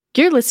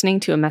You're listening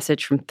to a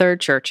message from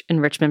Third Church in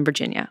Richmond,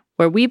 Virginia,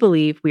 where we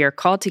believe we are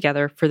called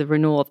together for the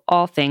renewal of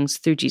all things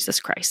through Jesus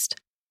Christ.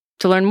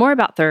 To learn more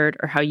about Third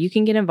or how you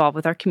can get involved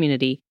with our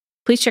community,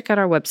 please check out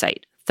our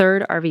website,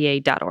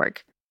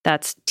 thirdrva.org.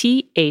 That's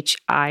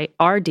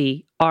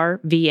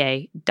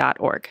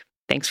THIRDRVA.org.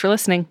 Thanks for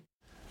listening.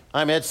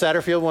 I'm Ed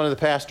Satterfield, one of the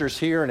pastors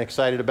here, and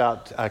excited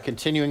about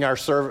continuing our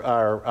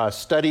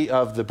study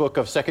of the book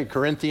of 2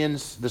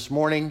 Corinthians this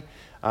morning.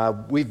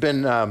 We've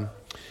been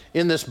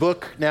in this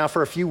book now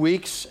for a few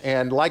weeks,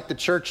 and like the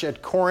church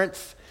at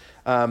Corinth,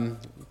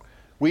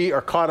 we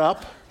are caught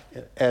up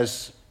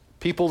as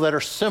people that are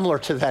similar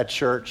to that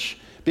church,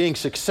 being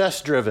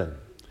success-driven,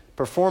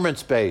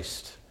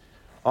 performance-based,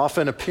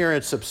 often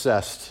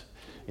appearance-obsessed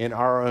in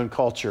our own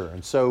culture.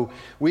 And so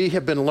we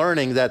have been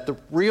learning that the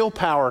real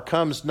power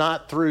comes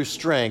not through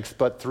strength,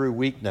 but through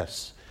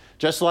weakness.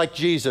 Just like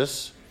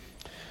Jesus,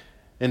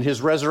 in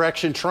his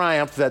resurrection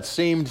triumph that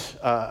seemed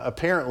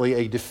apparently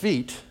a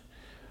defeat,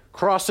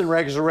 cross and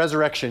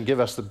resurrection give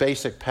us the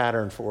basic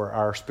pattern for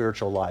our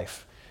spiritual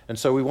life. And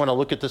so we want to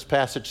look at this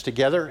passage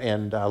together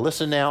and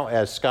listen now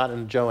as Scott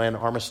and Joanne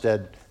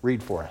Armistead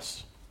read for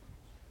us.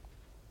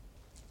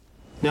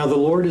 Now the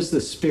Lord is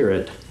the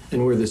Spirit,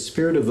 and where the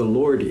Spirit of the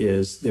Lord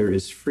is, there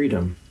is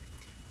freedom.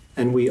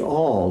 And we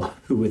all,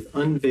 who with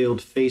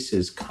unveiled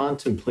faces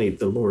contemplate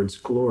the Lord's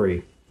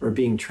glory, are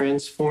being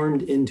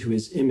transformed into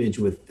his image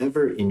with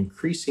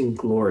ever-increasing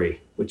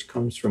glory, which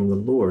comes from the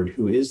Lord,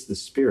 who is the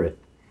Spirit.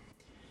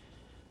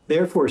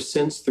 Therefore,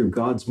 since through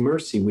God's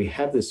mercy we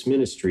have this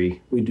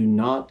ministry, we do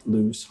not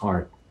lose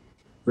heart.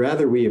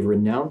 Rather, we have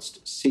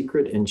renounced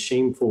secret and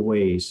shameful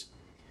ways.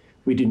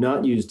 We do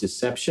not use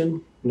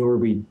deception, nor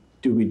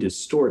do we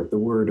distort the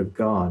word of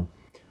God.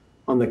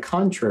 On the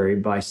contrary,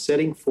 by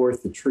setting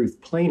forth the truth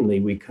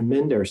plainly, we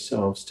commend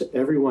ourselves to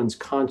everyone's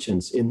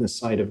conscience in the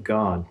sight of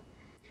God.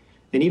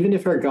 And even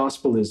if our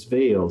gospel is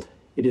veiled,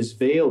 it is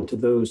veiled to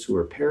those who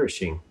are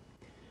perishing.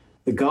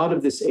 The God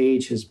of this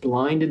age has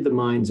blinded the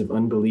minds of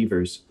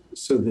unbelievers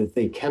so that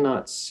they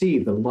cannot see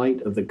the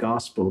light of the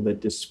gospel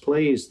that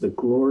displays the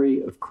glory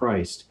of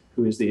Christ,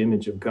 who is the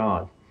image of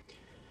God.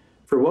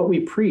 For what we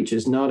preach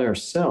is not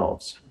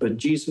ourselves, but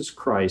Jesus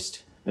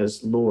Christ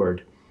as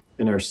Lord,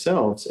 and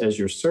ourselves as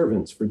your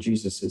servants for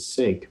Jesus'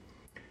 sake.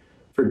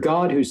 For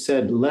God, who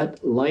said,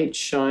 "Let light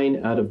shine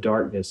out of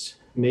darkness,"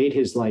 made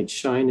his light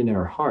shine in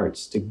our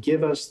hearts to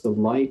give us the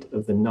light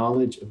of the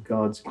knowledge of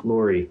God's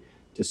glory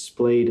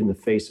displayed in the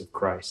face of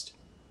Christ.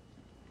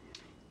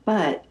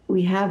 But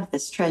we have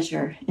this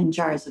treasure in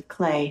jars of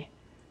clay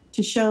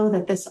to show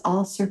that this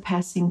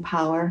all-surpassing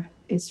power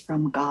is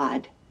from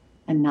God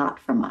and not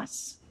from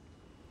us.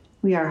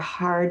 We are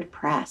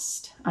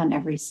hard-pressed on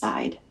every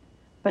side,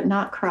 but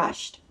not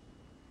crushed,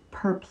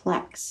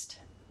 perplexed,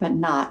 but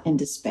not in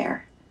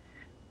despair,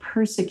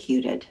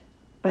 persecuted,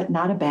 but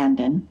not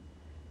abandoned,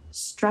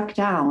 struck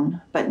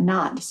down, but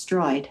not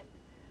destroyed.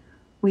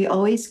 We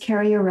always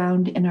carry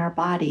around in our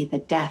body the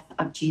death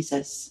of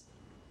Jesus,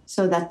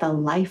 so that the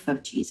life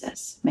of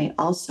Jesus may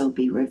also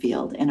be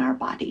revealed in our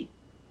body.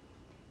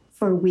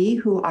 For we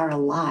who are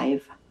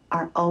alive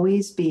are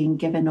always being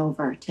given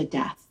over to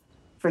death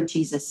for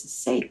Jesus'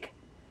 sake,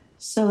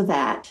 so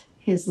that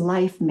his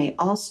life may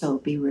also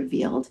be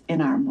revealed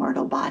in our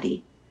mortal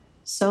body.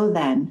 So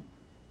then,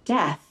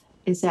 death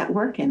is at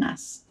work in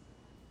us,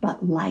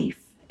 but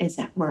life is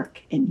at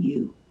work in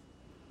you.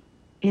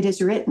 It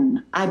is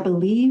written, "I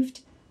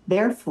believed,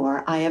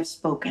 therefore I have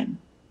spoken."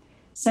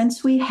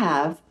 Since we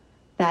have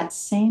that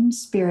same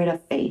spirit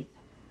of faith,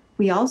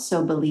 we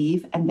also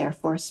believe and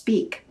therefore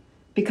speak,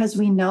 because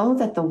we know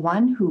that the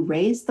one who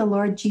raised the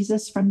Lord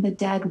Jesus from the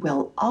dead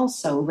will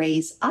also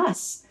raise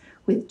us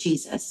with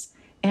Jesus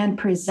and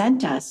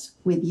present us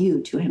with you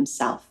to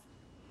himself.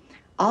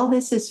 All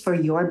this is for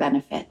your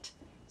benefit,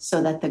 so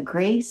that the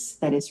grace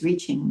that is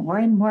reaching more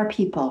and more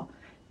people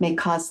may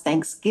cause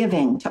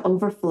thanksgiving to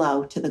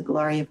overflow to the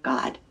glory of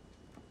God.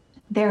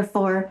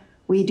 Therefore,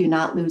 we do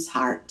not lose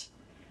heart.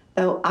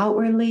 Though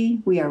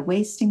outwardly we are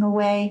wasting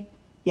away,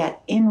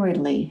 yet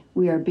inwardly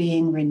we are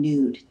being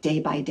renewed day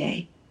by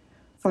day.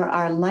 For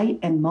our light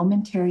and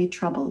momentary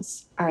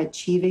troubles are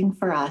achieving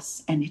for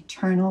us an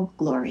eternal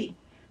glory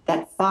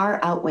that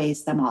far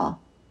outweighs them all.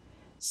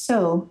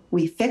 So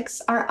we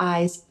fix our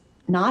eyes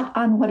not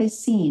on what is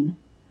seen,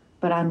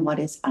 but on what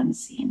is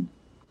unseen.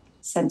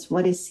 Since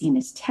what is seen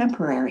is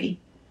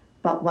temporary,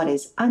 but what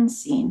is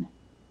unseen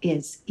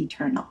is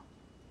eternal.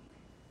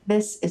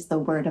 This is the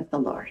word of the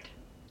Lord.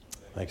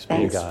 Thanks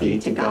be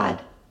to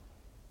God.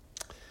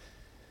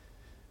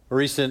 A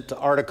recent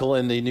article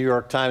in the New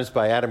York Times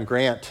by Adam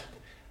Grant,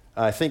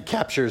 I think,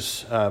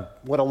 captures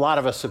what a lot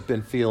of us have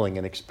been feeling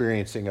and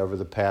experiencing over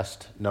the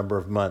past number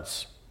of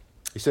months.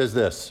 He says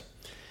this: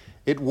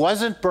 "It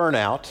wasn't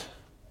burnout,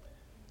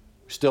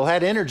 we still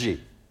had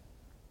energy.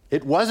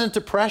 It wasn't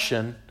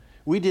depression,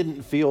 we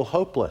didn't feel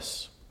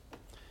hopeless.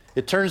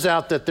 It turns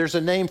out that there's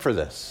a name for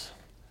this: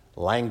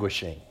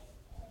 languishing.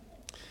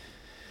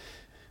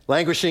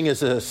 Languishing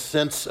is a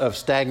sense of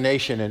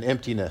stagnation and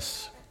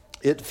emptiness.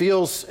 It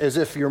feels as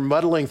if you're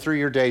muddling through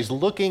your days,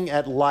 looking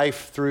at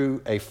life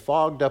through a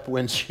fogged up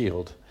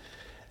windshield,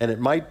 and it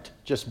might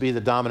just be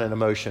the dominant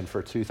emotion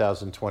for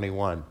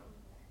 2021.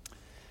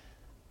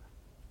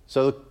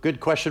 So, good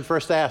question for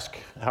us to ask.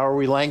 How are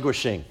we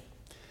languishing?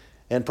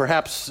 And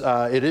perhaps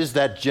it is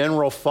that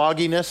general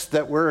fogginess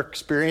that we're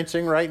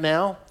experiencing right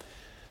now,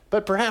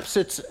 but perhaps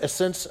it's a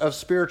sense of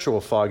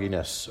spiritual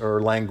fogginess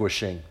or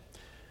languishing.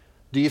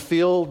 Do you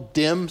feel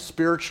dim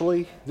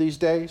spiritually these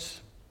days?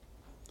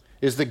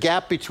 Is the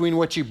gap between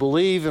what you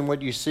believe and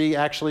what you see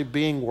actually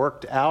being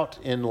worked out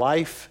in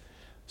life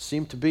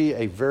seem to be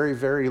a very,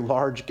 very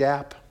large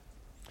gap?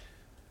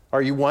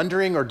 Are you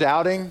wondering or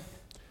doubting,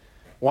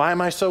 why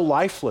am I so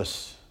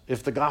lifeless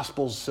if the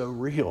gospel's so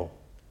real?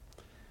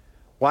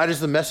 Why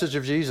does the message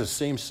of Jesus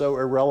seem so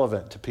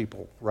irrelevant to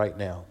people right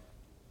now?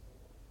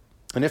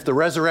 And if the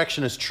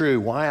resurrection is true,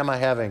 why am I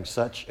having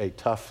such a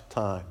tough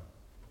time?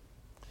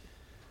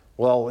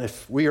 Well,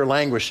 if we are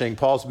languishing,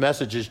 Paul's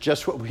message is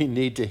just what we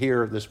need to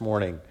hear this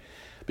morning,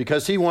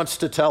 because he wants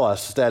to tell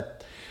us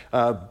that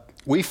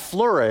we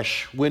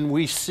flourish when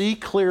we see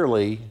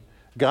clearly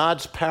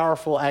God's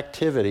powerful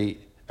activity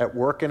at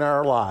work in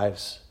our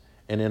lives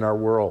and in our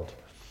world.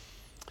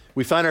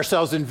 We find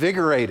ourselves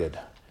invigorated.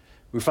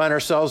 We find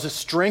ourselves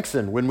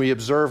strengthened when we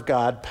observe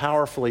God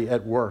powerfully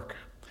at work.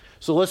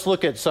 So let's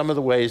look at some of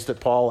the ways that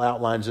Paul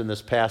outlines in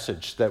this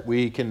passage that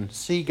we can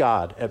see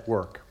God at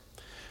work.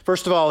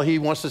 First of all, he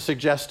wants to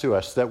suggest to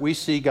us that we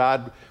see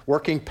God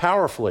working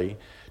powerfully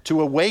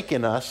to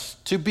awaken us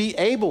to be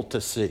able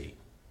to see.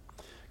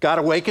 God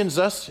awakens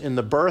us in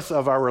the birth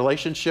of our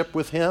relationship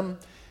with him,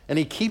 and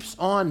he keeps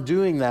on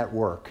doing that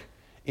work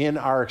in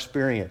our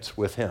experience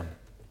with him.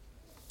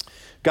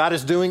 God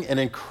is doing an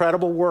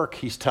incredible work,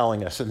 he's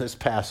telling us in this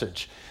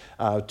passage,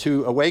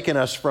 to awaken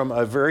us from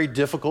a very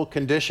difficult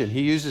condition.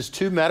 He uses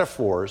two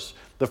metaphors.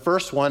 The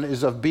first one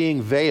is of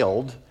being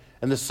veiled,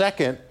 and the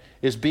second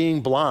is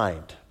being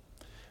blind.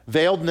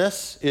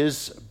 Veiledness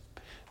is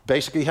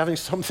basically having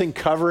something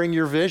covering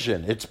your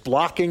vision. It's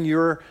blocking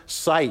your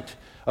sight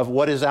of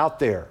what is out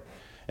there.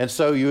 And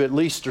so you at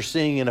least are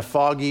seeing in a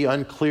foggy,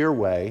 unclear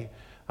way.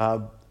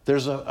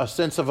 There's a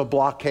sense of a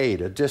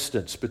blockade, a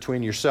distance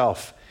between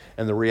yourself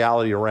and the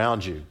reality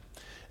around you.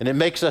 And it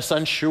makes us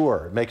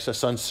unsure. It makes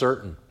us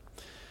uncertain.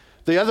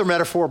 The other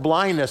metaphor,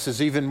 blindness,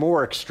 is even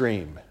more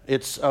extreme.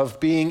 It's of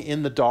being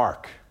in the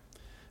dark.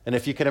 And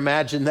if you can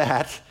imagine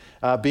that,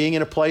 being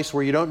in a place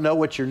where you don't know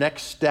what your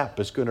next step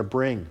is going to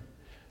bring.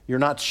 You're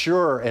not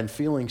sure and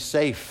feeling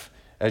safe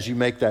as you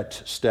make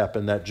that step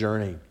in that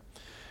journey.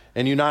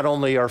 And you not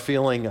only are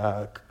feeling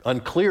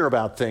unclear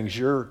about things,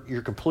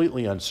 you're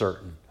completely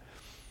uncertain.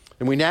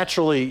 And we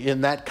naturally,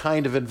 in that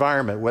kind of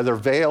environment, whether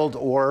veiled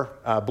or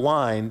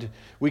blind,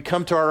 we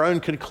come to our own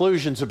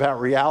conclusions about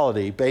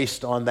reality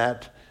based on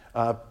that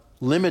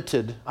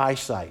limited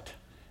eyesight.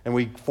 And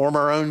we form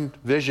our own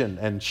vision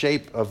and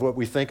shape of what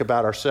we think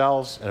about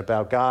ourselves and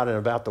about God and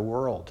about the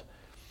world.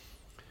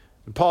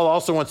 And Paul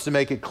also wants to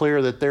make it clear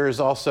that there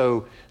is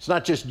also, it's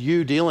not just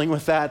you dealing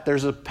with that,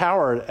 there's a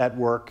power at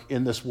work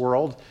in this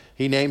world.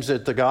 He names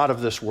it the God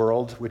of this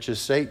world, which is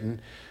Satan,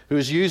 who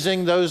is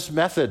using those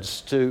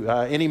methods to,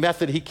 any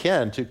method he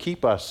can to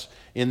keep us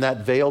in that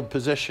veiled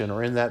position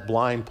or in that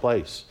blind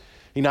place.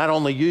 He not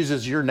only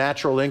uses your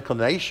natural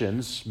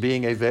inclinations,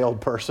 being a veiled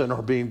person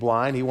or being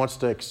blind, he wants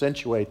to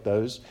accentuate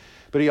those,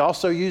 but he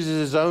also uses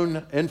his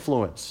own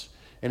influence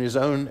and his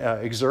own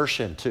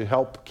exertion to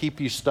help keep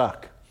you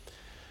stuck.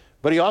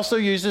 But he also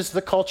uses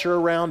the culture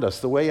around us,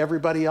 the way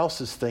everybody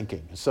else is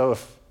thinking. So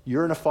if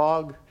you're in a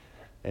fog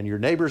and your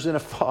neighbor's in a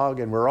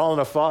fog and we're all in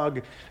a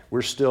fog,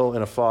 we're still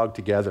in a fog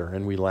together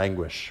and we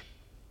languish.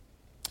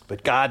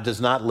 But God does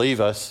not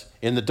leave us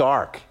in the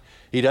dark.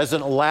 He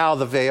doesn't allow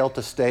the veil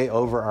to stay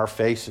over our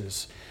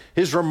faces.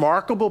 His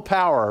remarkable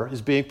power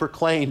is being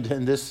proclaimed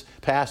in this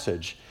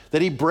passage,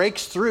 that he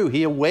breaks through,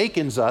 he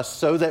awakens us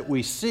so that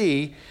we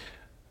see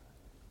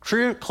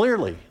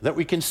clearly, that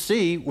we can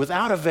see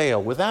without a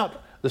veil,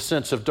 without the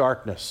sense of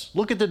darkness.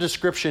 Look at the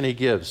description he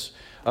gives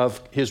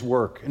of his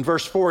work. In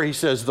verse 4, he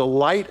says, the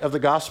light of the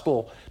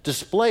gospel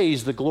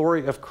displays the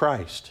glory of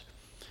Christ.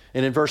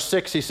 And in verse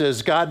 6, he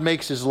says, God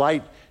makes his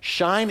light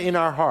shine in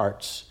our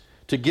hearts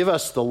to give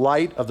us the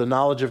light of the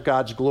knowledge of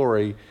God's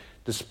glory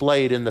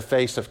displayed in the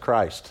face of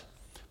Christ.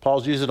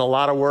 Paul's using a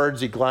lot of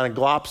words he kind of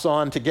glops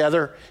on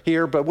together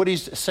here, but what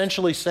he's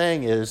essentially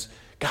saying is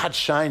God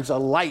shines a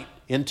light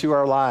into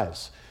our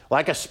lives,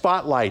 like a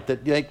spotlight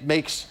that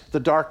makes the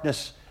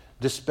darkness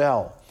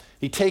dispel.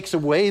 He takes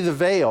away the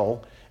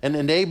veil and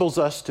enables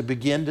us to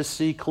begin to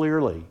see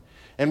clearly.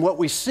 And what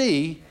we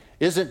see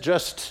isn't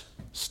just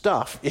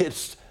stuff,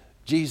 it's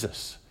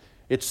Jesus.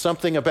 It's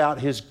something about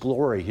his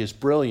glory, his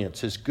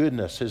brilliance, his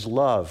goodness, his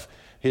love,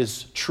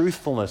 his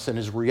truthfulness, and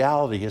his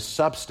reality, his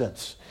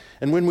substance.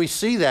 And when we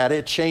see that,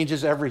 it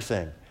changes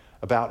everything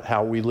about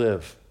how we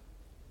live.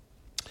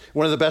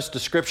 One of the best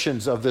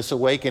descriptions of this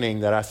awakening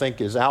that I think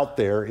is out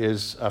there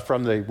is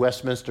from the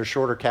Westminster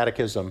Shorter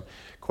Catechism,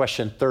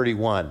 question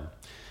 31.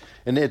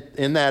 And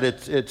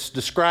it's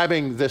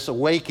describing this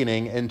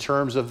awakening in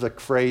terms of the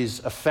phrase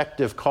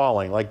effective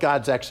calling, like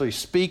God's actually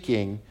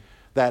speaking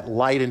that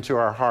light into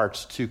our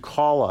hearts to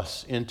call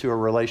us into a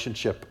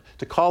relationship,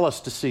 to call us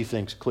to see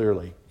things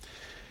clearly.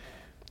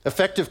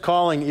 Effective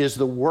calling is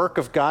the work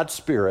of God's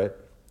Spirit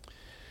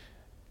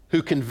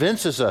who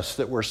convinces us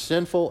that we're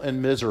sinful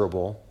and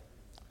miserable,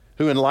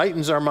 who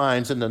enlightens our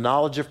minds in the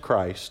knowledge of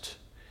Christ,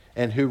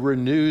 and who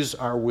renews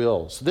our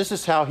wills. This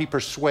is how he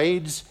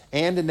persuades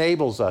and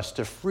enables us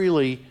to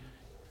freely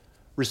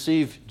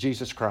receive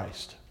Jesus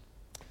Christ.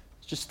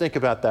 Just think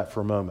about that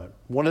for a moment.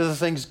 One of the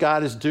things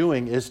God is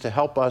doing is to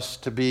help us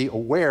to be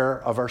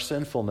aware of our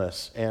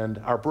sinfulness and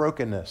our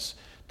brokenness,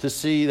 to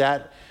see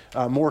that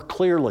more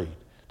clearly,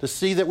 to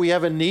see that we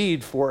have a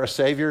need for a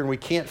Savior and we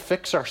can't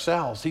fix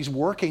ourselves. He's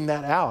working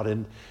that out,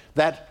 and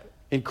that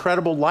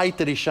incredible light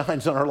that he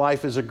shines on our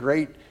life is a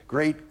great,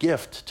 great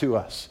gift to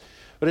us.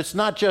 But it's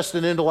not just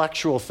an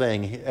intellectual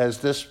thing. As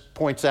this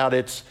points out,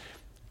 it's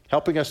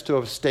helping us to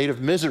a state of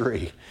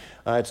misery.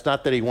 It's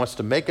not that he wants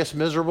to make us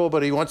miserable,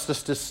 but he wants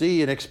us to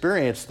see and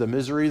experience the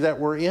misery that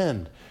we're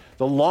in,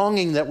 the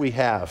longing that we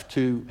have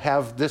to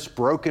have this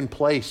broken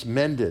place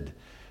mended,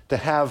 to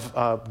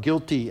have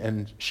guilty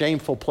and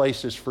shameful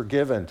places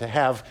forgiven, to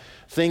have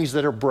things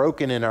that are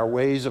broken in our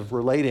ways of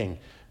relating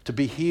to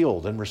be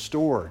healed and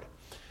restored.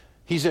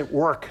 He's at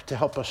work to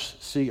help us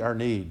see our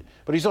need.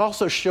 But he's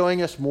also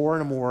showing us more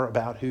and more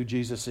about who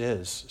Jesus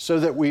is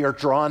so that we are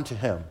drawn to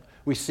him.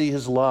 We see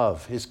his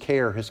love, his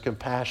care, his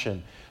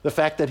compassion, the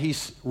fact that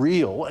he's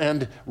real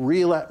and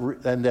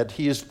that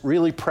he is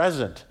really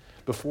present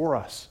before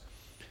us.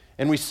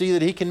 And we see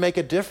that he can make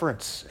a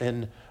difference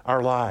in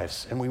our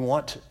lives. And we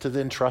want to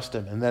then trust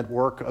him and that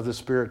work of the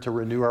Spirit to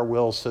renew our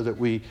wills so that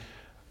we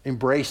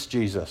embrace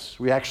Jesus.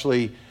 We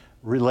actually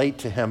relate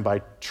to him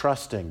by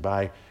trusting,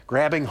 by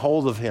grabbing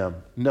hold of him,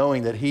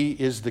 knowing that he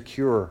is the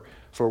cure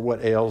for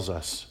what ails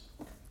us.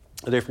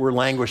 That if we're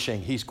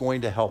languishing, he's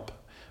going to help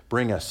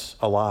bring us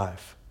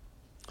alive.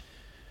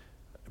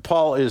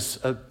 Paul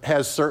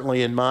has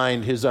certainly in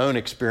mind his own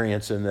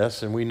experience in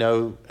this, and we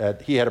know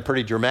that he had a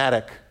pretty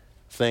dramatic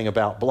thing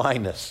about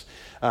blindness.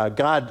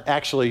 God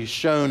actually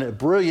shone a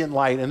brilliant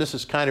light, and this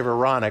is kind of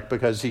ironic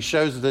because he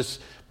shows this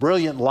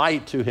brilliant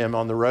light to him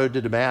on the road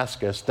to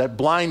Damascus that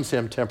blinds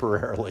him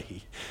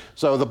temporarily.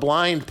 So the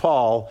blind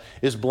Paul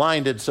is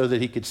blinded so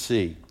that he could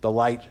see. The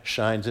light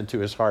shines into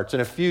his heart.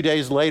 And a few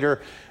days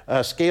later,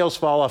 scales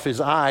fall off his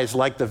eyes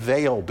like the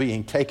veil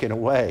being taken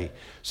away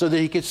so that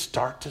he could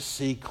start to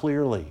see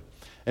clearly.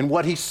 And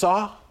what he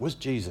saw was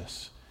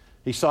Jesus.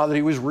 He saw that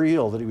he was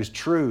real, that he was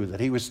true, that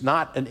he was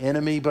not an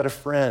enemy but a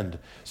friend,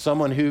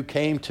 someone who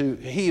came to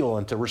heal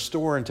and to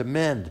restore and to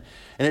mend.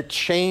 And it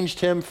changed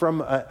him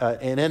from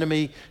an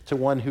enemy to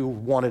one who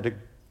wanted to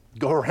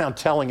go around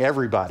telling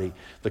everybody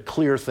the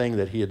clear thing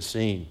that he had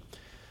seen.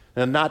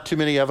 And not too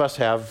many of us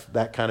have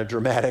that kind of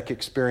dramatic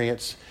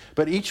experience,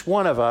 but each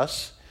one of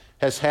us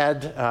has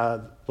had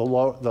the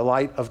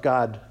light of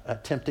God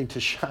attempting to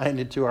shine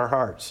into our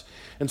hearts.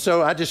 And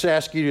so I just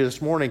ask you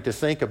this morning to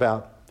think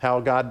about how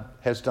God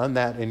has done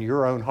that in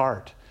your own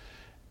heart,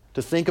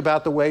 to think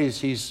about the ways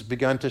he's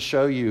begun to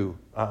show you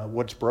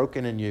what's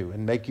broken in you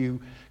and make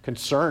you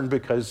concerned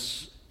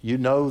because you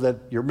know that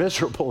you're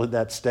miserable in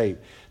that state,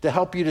 to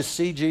help you to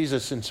see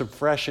Jesus in some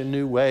fresh and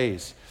new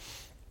ways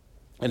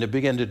and to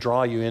begin to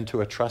draw you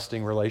into a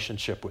trusting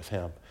relationship with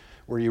him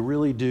where you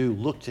really do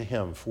look to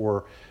him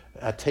for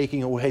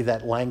taking away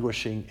that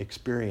languishing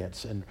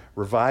experience and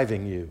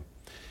reviving you.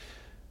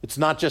 It's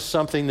not just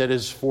something that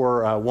is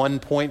for one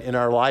point in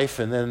our life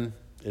and then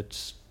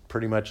it's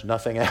pretty much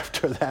nothing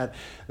after that.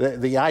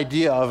 The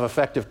idea of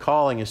effective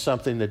calling is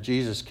something that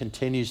Jesus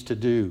continues to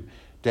do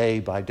day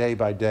by day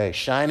by day,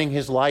 shining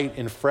his light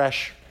in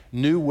fresh,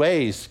 new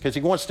ways because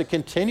he wants to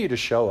continue to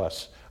show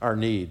us our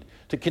need,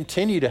 to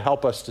continue to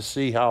help us to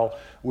see how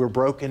we're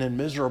broken and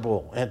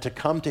miserable and to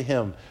come to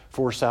him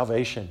for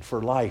salvation,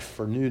 for life,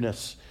 for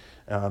newness.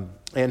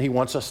 And he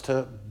wants us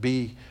to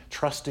be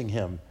trusting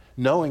him,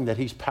 knowing that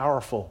he's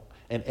powerful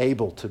and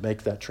able to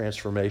make that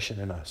transformation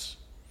in us.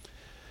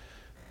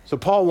 So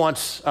Paul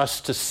wants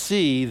us to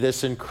see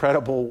this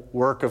incredible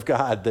work of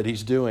God that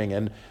he's doing.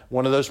 And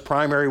one of those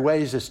primary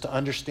ways is to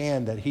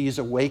understand that he's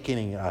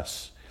awakening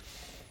us.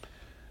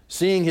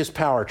 Seeing his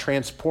power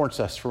transports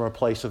us from a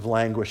place of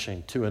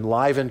languishing to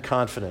enlivened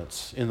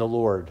confidence in the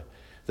Lord,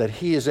 that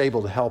he is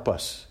able to help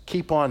us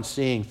keep on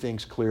seeing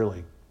things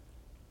clearly.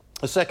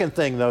 The second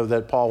thing, though,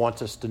 that Paul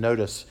wants us to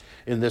notice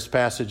in this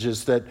passage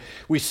is that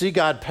we see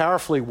God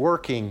powerfully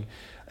working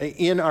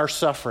in our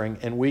suffering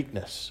and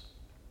weakness.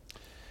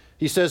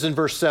 He says in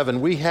verse 7,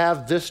 we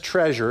have this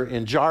treasure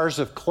in jars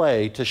of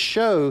clay to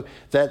show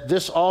that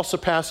this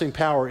all-surpassing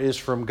power is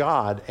from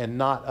God and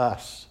not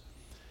us.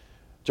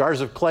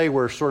 Jars of clay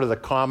were sort of the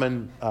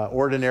common,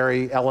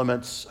 ordinary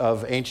elements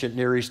of ancient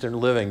Near Eastern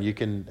living. You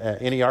can,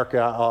 any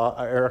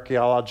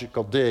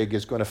archaeological dig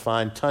is going to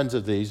find tons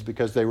of these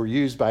because they were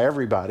used by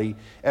everybody,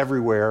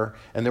 everywhere,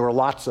 and there were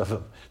lots of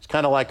them. It's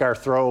kind of like our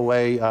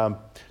throwaway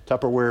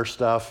Tupperware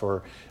stuff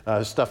or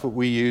stuff that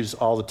we use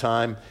all the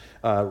time.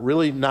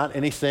 Really not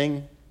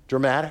anything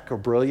dramatic or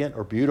brilliant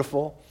or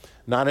beautiful,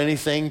 not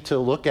anything to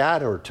look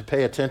at or to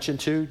pay attention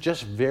to,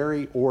 just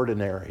very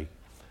ordinary.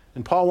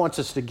 And Paul wants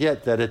us to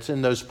get that it's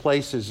in those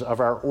places of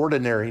our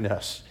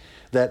ordinariness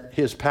that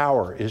his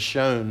power is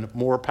shown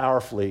more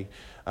powerfully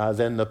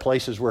than the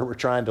places where we're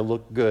trying to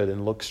look good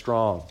and look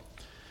strong.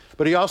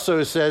 But he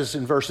also says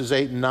in verses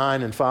 8 and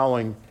 9 and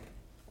following,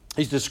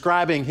 he's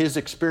describing his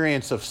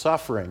experience of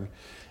suffering.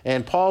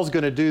 And Paul's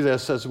going to do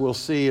this, as we'll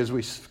see as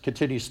we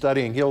continue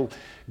studying. He'll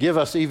give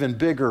us even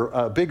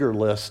bigger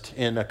list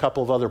in a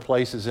couple of other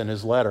places in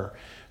his letter,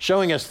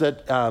 showing us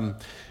that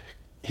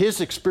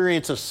his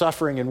experience of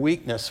suffering and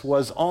weakness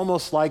was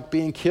almost like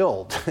being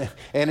killed.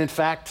 And in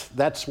fact,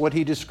 that's what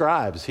he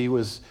describes. He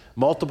was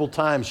multiple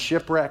times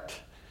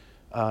shipwrecked.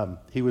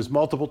 He was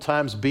multiple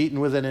times beaten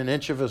within an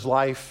inch of his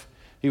life.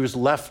 He was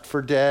left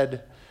for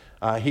dead.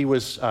 He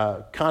was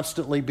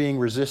constantly being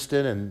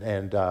resisted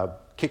and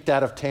kicked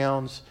out of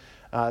towns.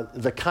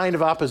 The kind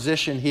of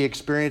opposition he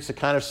experienced, the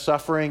kind of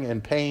suffering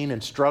and pain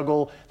and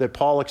struggle that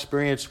Paul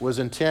experienced was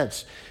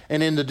intense.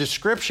 And in the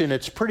description,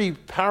 it's pretty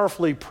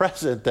powerfully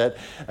present that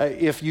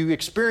if you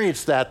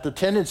experience that, the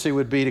tendency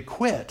would be to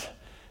quit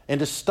and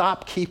to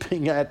stop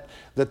keeping at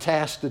the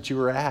task that you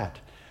were at.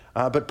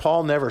 But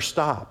Paul never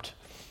stopped.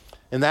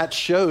 And that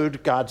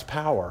showed God's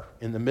power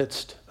in the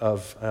midst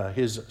of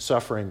his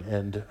suffering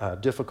and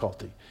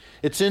difficulty.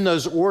 It's in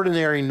those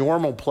ordinary,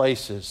 normal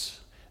places,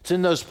 it's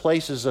in those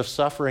places of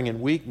suffering and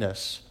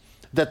weakness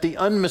that the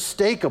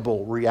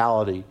unmistakable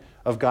reality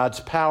of God's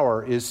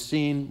power is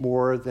seen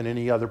more than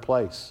any other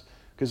place.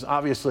 Because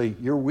obviously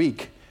you're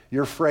weak,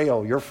 you're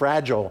frail, you're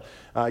fragile,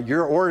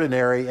 you're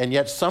ordinary, and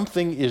yet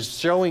something is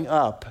showing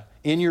up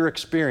in your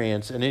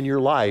experience and in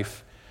your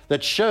life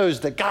that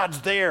shows that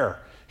God's there.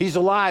 He's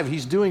alive.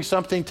 He's doing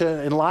something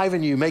to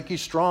enliven you, make you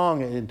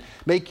strong, and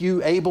make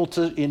you able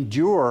to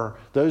endure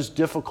those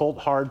difficult,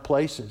 hard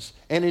places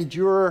and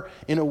endure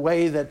in a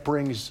way that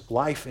brings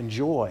life and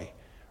joy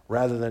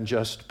rather than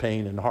just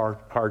pain and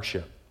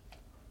hardship.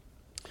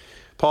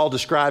 Paul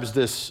describes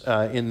this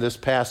in this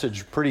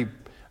passage pretty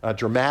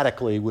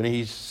dramatically when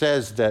he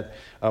says that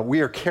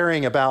we are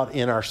carrying about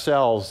in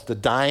ourselves the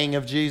dying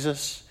of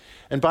Jesus.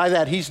 And by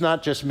that, he's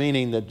not just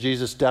meaning that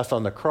Jesus' death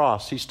on the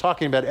cross. He's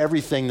talking about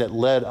everything that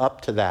led up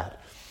to that,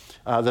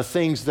 the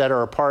things that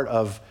are a part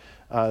of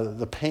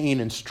the pain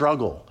and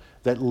struggle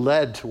that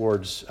led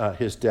towards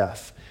his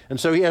death. And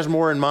so he has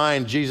more in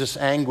mind Jesus'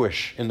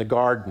 anguish in the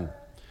garden.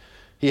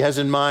 He has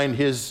in mind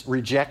his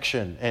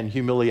rejection and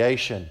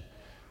humiliation.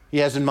 He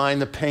has in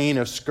mind the pain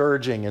of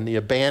scourging and the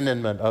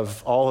abandonment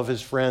of all of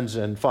his friends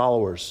and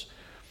followers.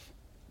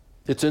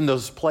 It's in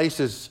those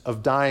places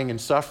of dying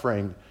and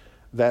suffering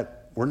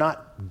that we're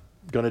not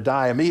going to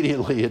die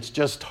immediately. It's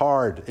just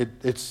hard.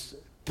 It's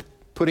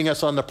putting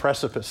us on the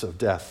precipice of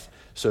death,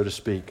 so to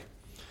speak.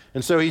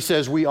 And so he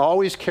says, we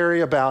always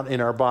carry about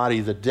in our body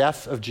the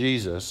death of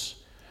Jesus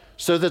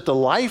so that the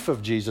life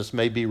of Jesus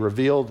may be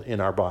revealed in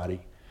our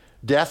body.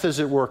 Death is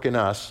at work in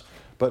us,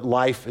 but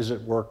life is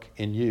at work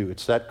in you.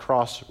 It's that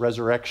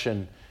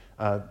cross-resurrection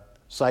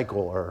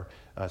cycle or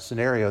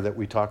scenario that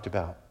we talked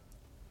about,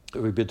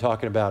 that we've been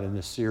talking about in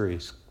this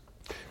series,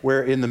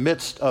 where in the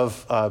midst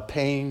of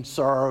pain,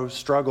 sorrow,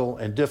 struggle,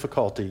 and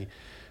difficulty,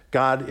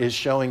 God is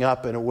showing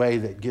up in a way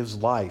that gives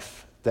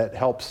life, that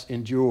helps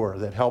endure,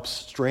 that helps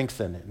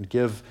strengthen and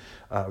give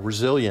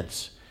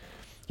resilience.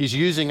 He's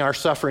using our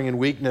suffering and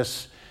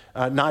weakness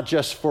not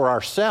just for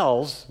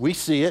ourselves. We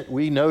see it.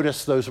 We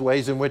notice those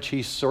ways in which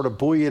he's sort of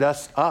buoyed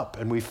us up,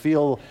 and we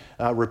feel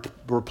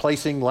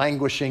replacing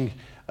languishing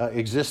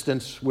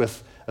existence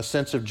with a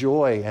sense of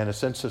joy and a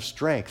sense of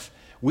strength.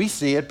 We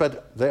see it,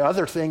 but the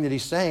other thing that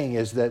he's saying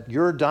is that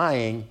your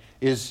dying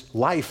is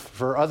life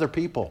for other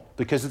people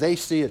because they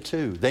see it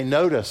too. They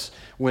notice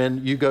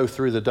when you go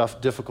through the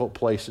difficult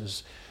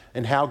places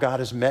and how God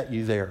has met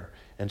you there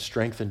and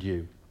strengthened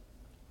you.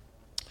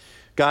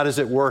 God is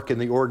at work in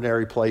the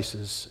ordinary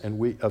places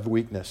of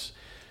weakness.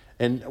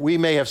 And we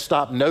may have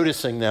stopped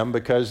noticing them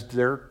because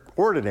they're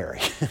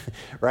ordinary,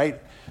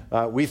 right?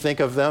 We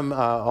think of them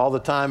all the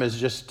time as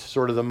just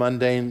sort of the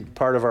mundane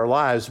part of our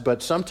lives,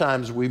 but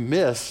sometimes we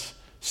miss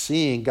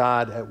seeing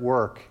God at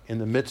work in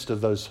the midst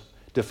of those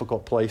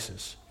difficult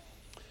places.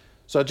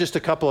 So just a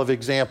couple of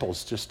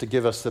examples just to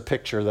give us the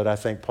picture that I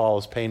think Paul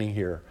is painting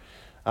here.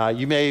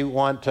 You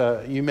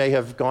may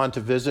have gone to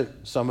visit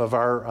some of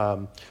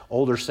our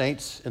older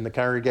saints in the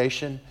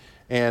congregation,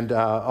 and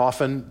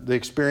often the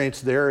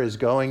experience there is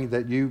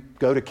that you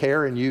go to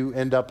care and you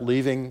end up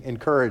leaving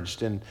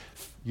encouraged and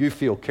you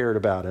feel cared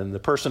about. And the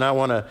person I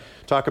want to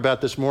talk about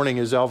this morning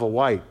is Elva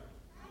White.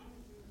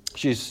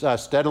 She's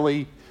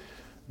steadily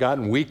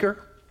gotten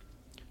weaker.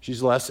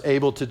 She's less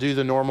able to do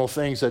the normal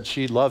things that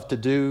she loved to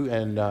do,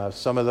 and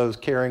some of those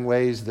caring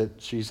ways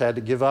that she's had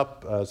to give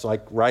up. It's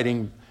like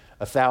writing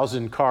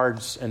 1,000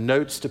 cards and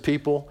notes to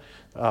people,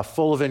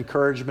 full of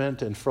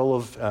encouragement and full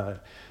of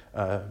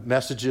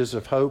messages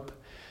of hope.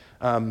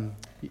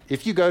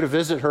 If you go to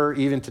visit her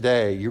even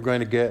today, you're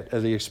going to get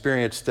the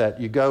experience that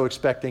you go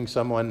expecting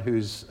someone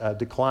who's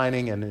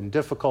declining and in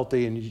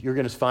difficulty, and you're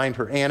going to find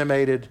her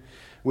animated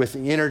with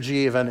the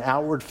energy of an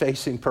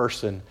outward-facing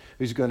person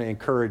who's going to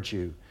encourage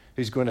you,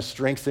 who's going to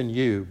strengthen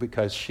you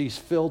because she's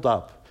filled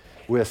up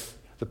with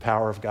the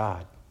power of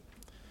God.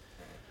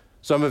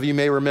 Some of you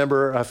may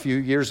remember a few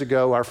years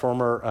ago, our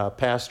former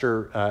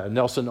pastor,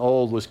 Nelson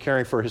Old, was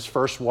caring for his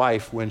first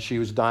wife when she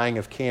was dying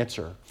of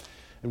cancer.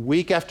 And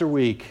week after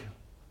week,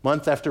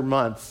 month after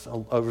month,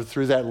 over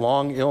through that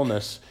long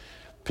illness,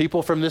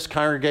 people from this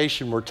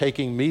congregation were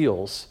taking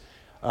meals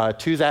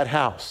to that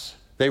house.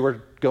 They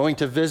were going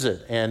to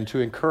visit and to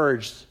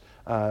encourage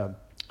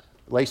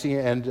Lacey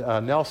and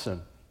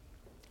Nelson.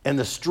 And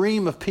the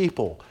stream of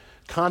people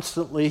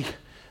constantly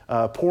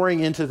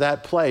pouring into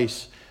that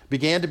place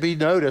began to be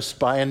noticed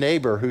by a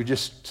neighbor who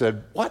just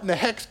said, "What in the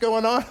heck's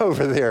going on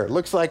over there? It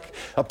looks like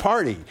a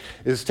party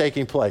is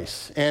taking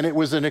place." And it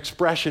was an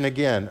expression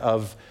again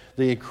of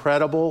the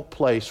incredible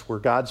place where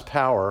God's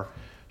power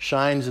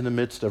shines in the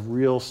midst of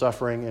real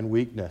suffering and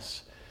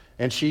weakness.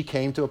 And she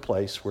came to a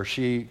place where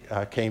she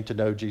came to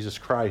know Jesus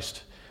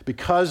Christ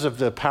because of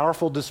the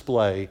powerful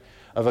display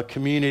of a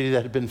community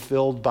that had been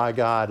filled by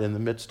God in the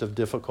midst of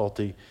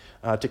difficulty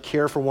to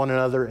care for one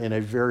another in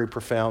a very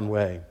profound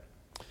way.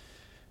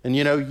 And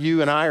you know,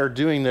 you and I are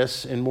doing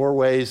this in more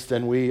ways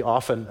than we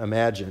often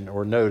imagine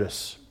or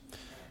notice.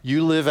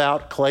 You live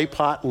out clay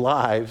pot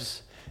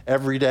lives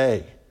every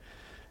day.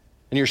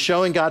 And you're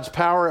showing God's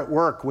power at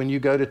work when you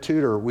go to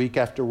tutor week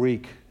after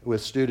week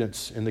with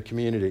students in the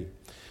community.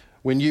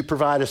 When you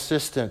provide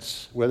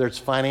assistance, whether it's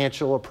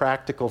financial or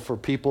practical, for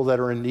people that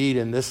are in need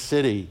in this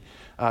city,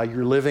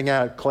 you're living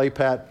out clay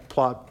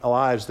pot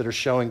lives that are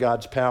showing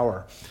God's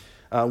power.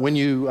 When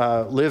you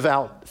live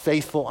out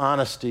faithful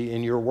honesty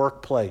in your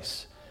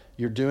workplace,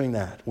 you're doing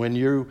that. When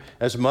you,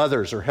 as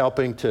mothers, are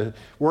helping to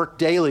work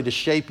daily to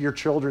shape your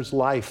children's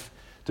life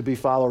to be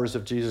followers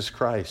of Jesus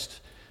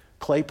Christ.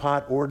 Clay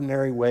pot,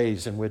 ordinary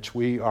ways in which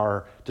we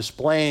are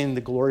displaying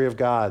the glory of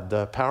God,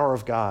 the power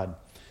of God.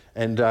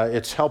 And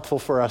it's helpful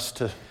for us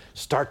to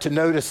start to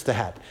notice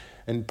that.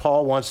 And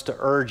Paul wants to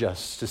urge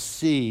us to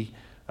see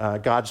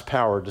God's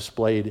power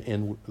displayed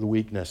in the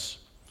weakness,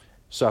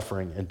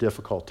 suffering, and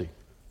difficulty.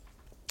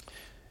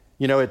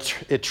 You know,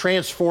 it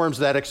transforms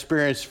that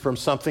experience from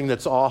something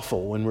that's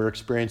awful when we're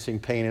experiencing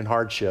pain and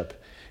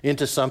hardship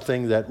into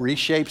something that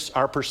reshapes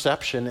our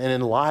perception and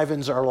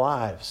enlivens our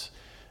lives.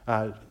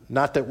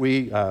 Not that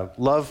we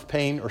love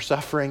pain or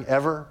suffering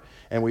ever,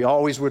 and we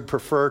always would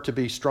prefer to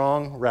be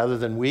strong rather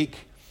than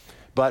weak.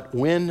 But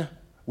when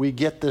we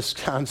get this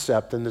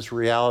concept and this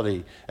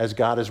reality as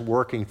God is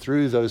working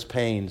through those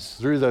pains,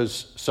 through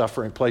those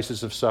suffering,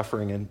 places of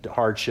suffering and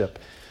hardship,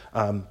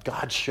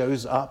 God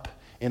shows up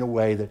in a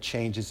way that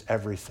changes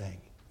everything.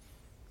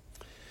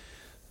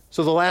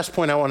 So the last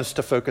point I want us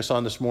to focus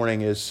on this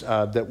morning is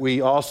that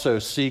we also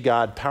see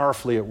God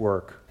powerfully at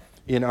work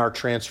in our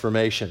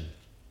transformation.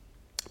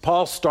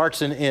 Paul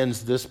starts and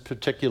ends this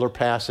particular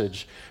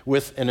passage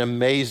with an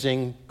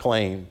amazing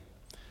claim.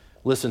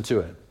 Listen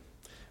to it.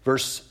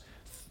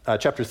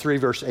 Chapter 3,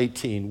 verse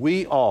 18.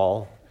 We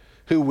all,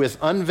 who with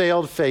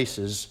unveiled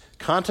faces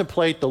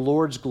contemplate the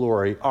Lord's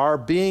glory, are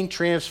being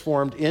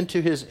transformed into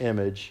his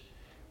image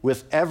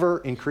with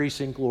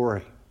ever-increasing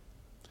glory.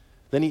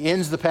 Then he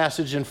ends the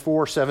passage in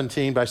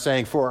 4:17 by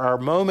saying, "For our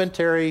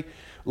momentary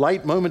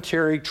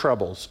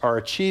troubles are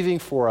achieving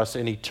for us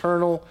an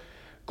eternal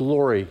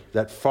glory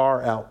that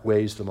far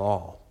outweighs them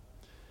all."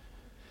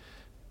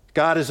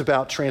 God is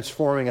about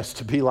transforming us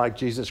to be like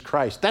Jesus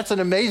Christ. That's an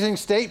amazing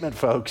statement,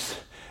 folks.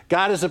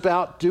 God is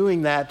about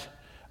doing that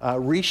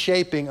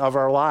reshaping of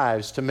our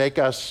lives to make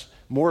us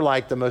more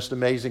like the most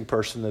amazing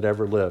person that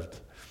ever lived.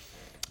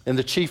 And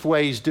the chief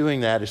way he's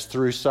doing that is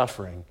through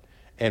suffering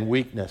and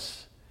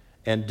weakness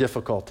and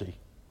difficulty.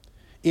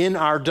 In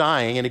our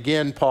dying, and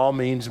again, Paul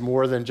means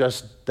more than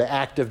just the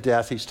act of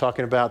death. He's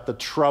talking about the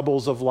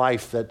troubles of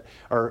life that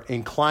are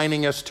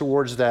inclining us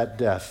towards that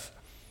death.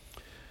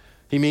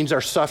 He means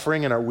our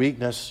suffering and our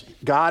weakness.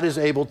 God is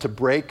able to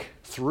break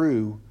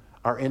through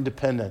our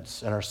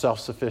independence and our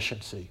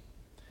self-sufficiency.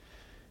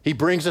 He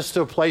brings us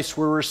to a place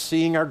where we're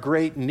seeing our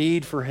great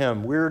need for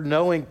him. We're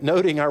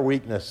noting our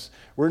weakness.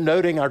 We're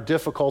noting our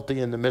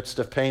difficulty in the midst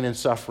of pain and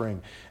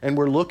suffering. And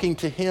we're looking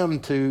to him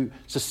to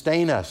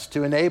sustain us,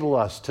 to enable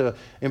us, to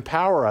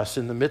empower us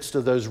in the midst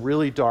of those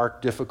really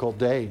dark, difficult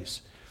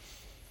days.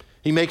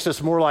 He makes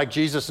us more like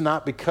Jesus,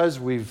 not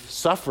because we've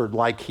suffered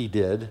like he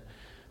did,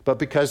 but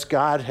because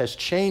God has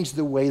changed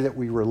the way that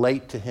we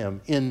relate to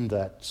him in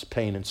that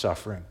pain and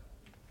suffering.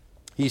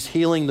 He's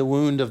healing the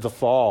wound of the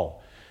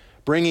fall,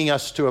 bringing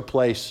us to a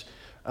place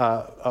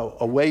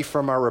away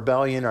from our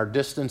rebellion, our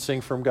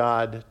distancing from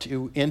God,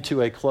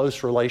 into a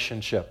close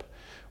relationship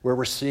where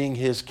we're seeing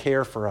his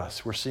care for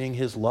us. We're seeing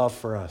his love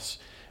for us.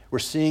 We're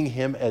seeing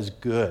him as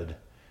good.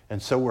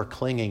 And so we're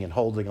clinging and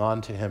holding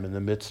on to him in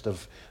the midst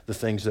of the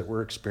things that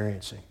we're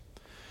experiencing.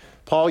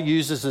 Paul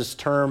uses this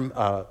term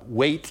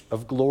weight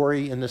of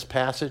glory in this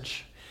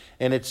passage.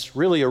 And it's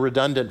really a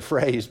redundant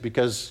phrase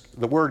because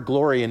the word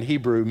glory in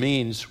Hebrew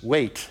means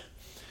weight.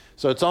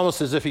 So it's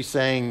almost as if he's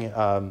saying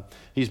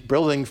he's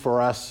building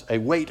for us a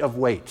weight of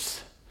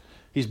weights.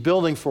 He's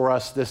building for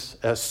us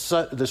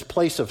this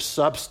place of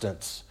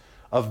substance,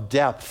 of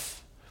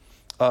depth,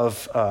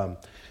 of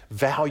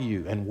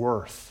value and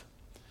worth.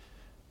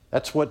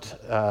 That's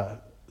what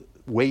that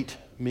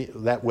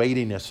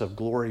weightiness of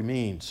glory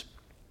means.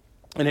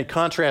 And it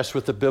contrasts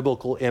with the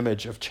biblical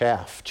image of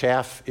chaff.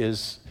 Chaff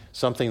is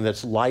something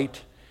that's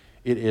light,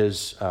 it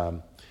is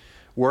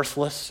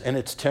worthless, and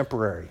it's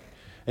temporary.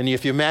 And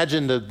if you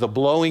imagine the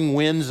blowing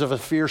winds of a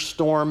fierce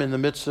storm in the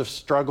midst of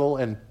struggle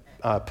and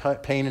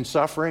pain and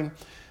suffering,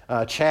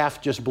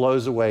 chaff just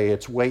blows away.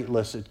 It's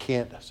weightless. It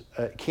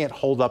can't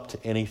hold up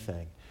to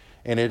anything,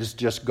 and it is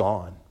just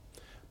gone.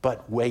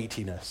 But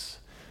weightiness,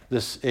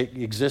 this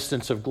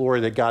existence of glory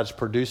that God's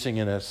producing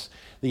in us,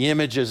 the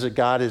images that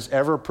God is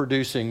ever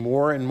producing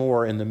more and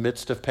more in the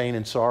midst of pain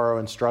and sorrow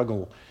and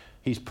struggle,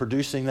 he's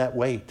producing that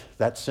weight,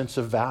 that sense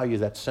of value,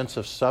 that sense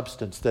of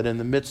substance that in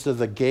the midst of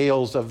the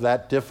gales of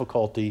that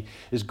difficulty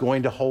is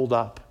going to hold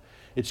up.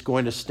 It's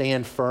going to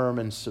stand firm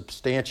and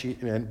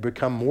substantiate and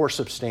become more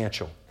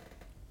substantial.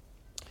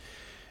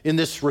 In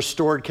this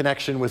restored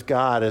connection with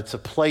God, it's a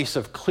place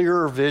of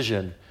clearer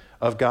vision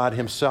of God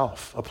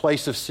himself, a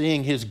place of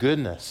seeing his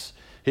goodness,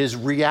 his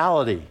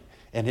reality,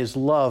 and his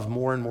love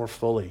more and more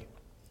fully.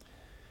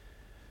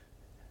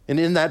 And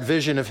in that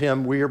vision of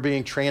him, we are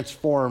being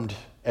transformed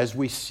as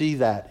we see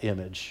that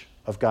image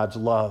of God's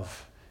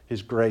love,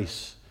 his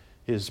grace,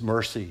 his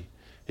mercy,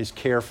 his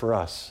care for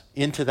us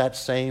into that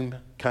same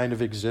kind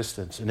of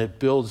existence. And it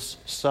builds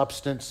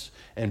substance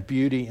and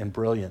beauty and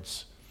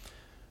brilliance.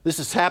 This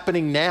is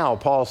happening now,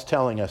 Paul's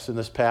telling us in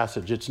this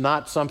passage. It's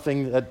not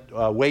something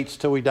that waits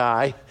till we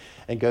die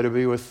and go to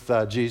be with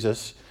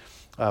Jesus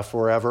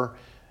forever.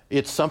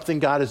 It's something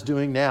God is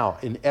doing now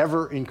in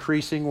ever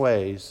increasing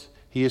ways.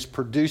 He is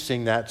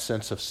producing that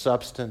sense of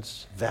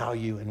substance,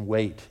 value, and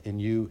weight in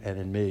you and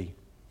in me.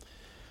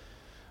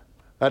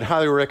 I'd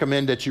highly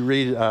recommend that you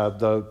read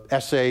the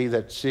essay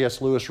that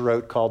C.S. Lewis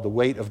wrote called The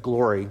Weight of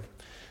Glory.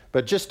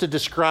 But just to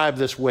describe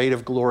this weight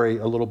of glory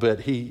a little bit,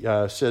 he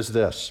says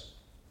this: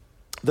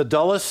 the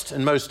dullest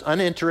and most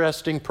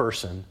uninteresting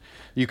person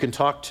you can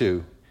talk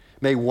to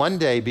may one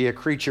day be a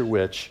creature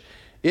which,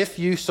 if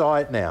you saw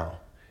it now,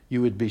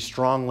 you would be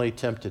strongly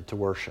tempted to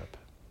worship.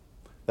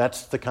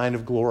 That's the kind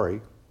of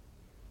glory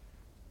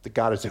that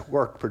God is at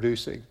work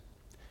producing.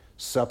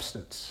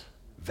 Substance,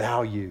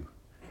 value,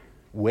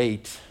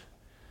 weight,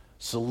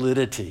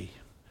 solidity,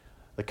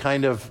 the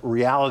kind of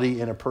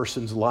reality in a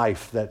person's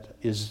life that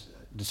is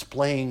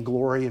displaying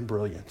glory and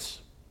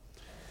brilliance.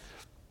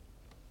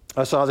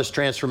 I saw this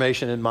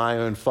transformation in my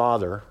own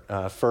father.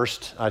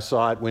 First, I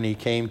saw it when he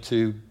came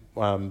to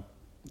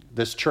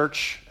this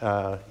church.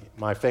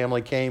 My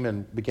family came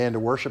and began to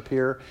worship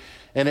here.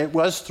 And it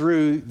was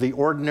through the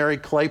ordinary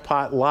clay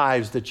pot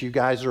lives that you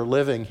guys are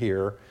living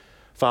here,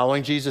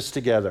 following Jesus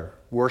together,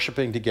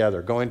 worshiping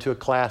together, going to a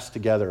class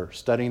together,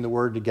 studying the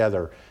Word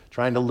together,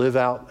 trying to live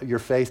out your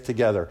faith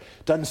together.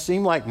 Doesn't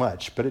seem like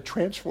much, but it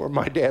transformed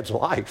my dad's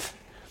life.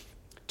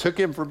 Took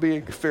him from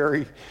being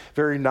very,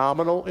 very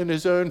nominal in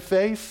his own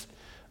faith,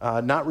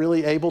 not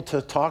really able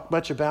to talk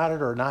much about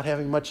it or not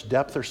having much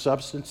depth or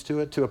substance to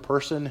it, to a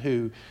person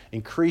who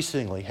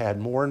increasingly had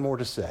more and more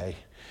to say,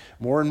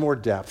 more and more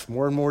depth,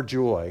 more and more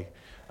joy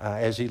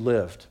as he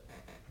lived.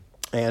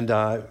 And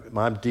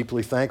I'm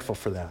deeply thankful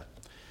for that.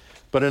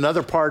 But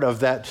another part of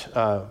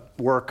that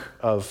work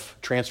of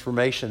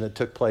transformation that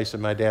took place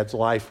in my dad's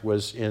life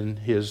was in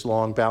his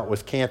long bout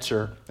with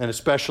cancer, and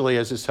especially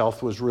as his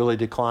health was really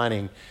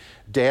declining.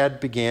 Dad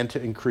began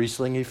to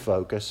increasingly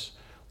focus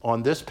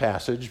on this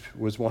passage,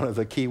 was one of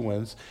the key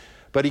ones,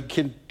 but he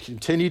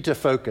continued to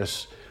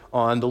focus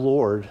on the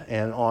Lord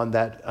and on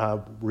that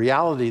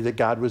reality that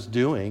God was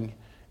doing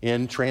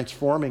in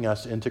transforming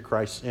us into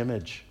Christ's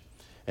image.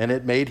 And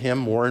it made him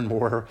more and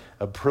more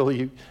a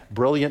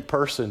brilliant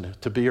person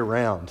to be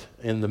around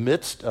in the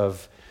midst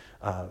of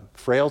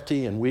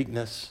frailty and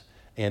weakness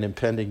and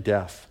impending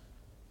death.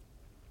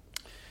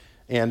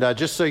 And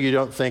just so you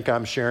don't think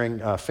I'm sharing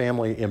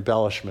family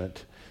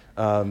embellishment,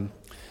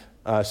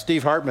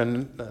 Steve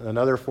Hartman,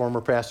 another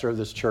former pastor of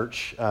this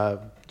church,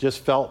 just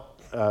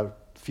felt a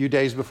few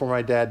days before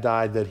my dad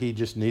died that he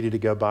just needed to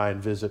go by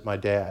and visit my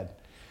dad.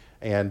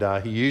 And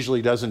he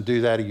usually doesn't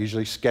do that. He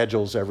usually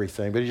schedules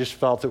everything. But he just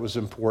felt it was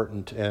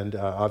important and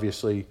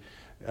obviously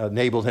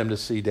enabled him to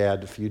see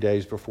Dad a few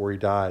days before he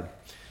died.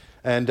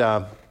 And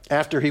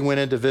after he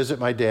went in to visit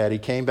my dad, he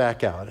came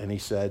back out and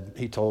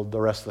he told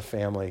the rest of the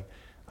family,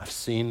 "I've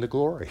seen the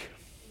glory."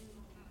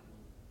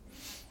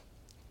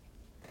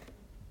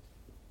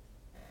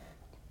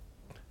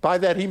 By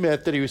that he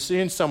meant that he was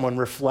seeing someone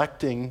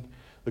reflecting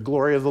the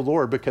glory of the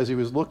Lord because he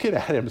was looking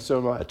at him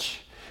so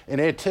much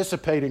and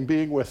anticipating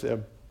being with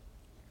him,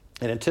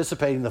 and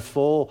anticipating the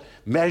full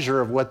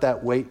measure of what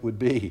that weight would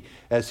be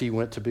as he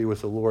went to be with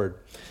the Lord.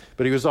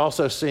 But he was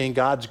also seeing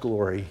God's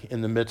glory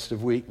in the midst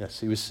of weakness.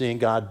 He was seeing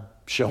God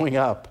showing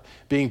up,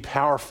 being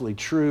powerfully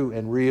true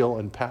and real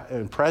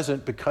and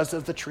present because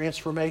of the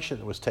transformation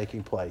that was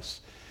taking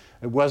place.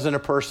 It wasn't a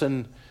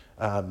person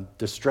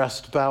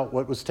distressed about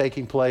what was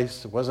taking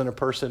place. It wasn't a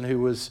person who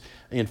was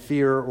in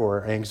fear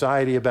or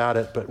anxiety about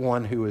it, but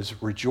one who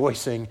was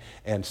rejoicing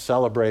and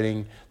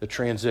celebrating the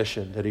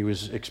transition that he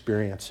was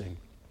experiencing.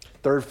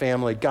 Third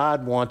family,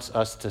 God wants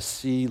us to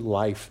see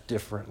life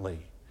differently.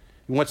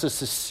 He wants us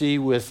to see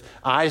with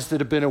eyes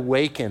that have been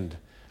awakened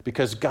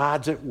because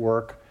God's at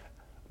work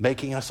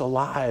making us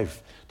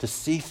alive, to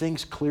see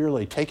things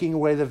clearly, taking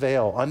away the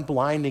veil,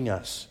 unblinding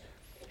us.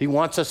 He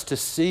wants us to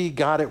see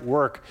God at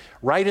work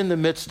right in the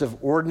midst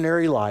of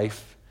ordinary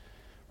life,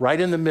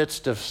 right in the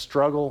midst of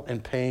struggle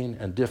and pain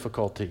and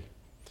difficulty,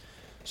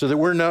 so that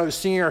we're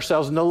seeing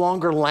ourselves no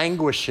longer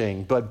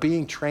languishing, but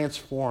being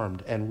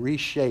transformed and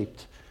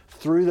reshaped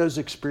through those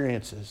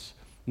experiences,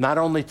 not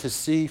only to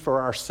see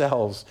for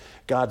ourselves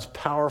God's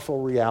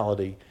powerful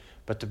reality,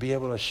 but to be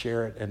able to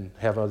share it and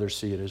have others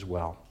see it as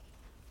well.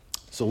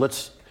 So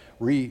let's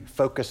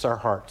refocus our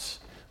hearts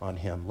on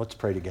him. Let's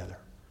pray together.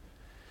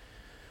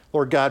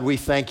 Lord God, we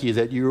thank you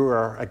that you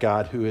are a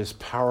God who is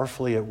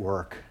powerfully at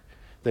work,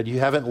 that you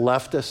haven't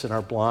left us in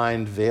our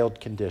blind,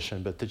 veiled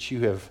condition, but that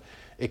you have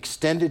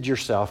extended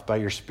yourself by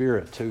your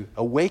Spirit to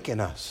awaken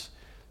us,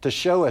 to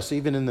show us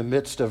even in the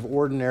midst of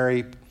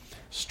ordinary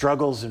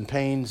struggles and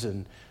pains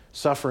and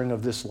suffering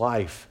of this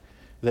life,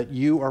 that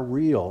you are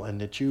real and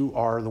that you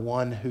are the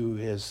one who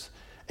is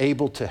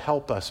able to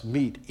help us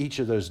meet each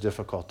of those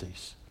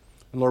difficulties.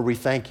 And Lord, we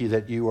thank you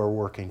that you are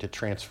working to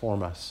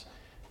transform us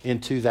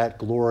into that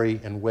glory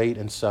and weight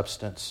and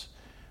substance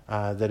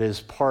that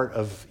is part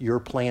of your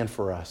plan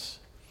for us.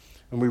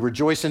 And we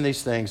rejoice in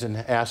these things and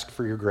ask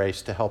for your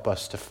grace to help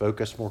us to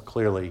focus more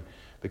clearly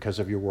because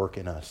of your work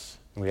in us.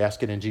 And we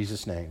ask it in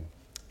Jesus' name.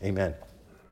 Amen.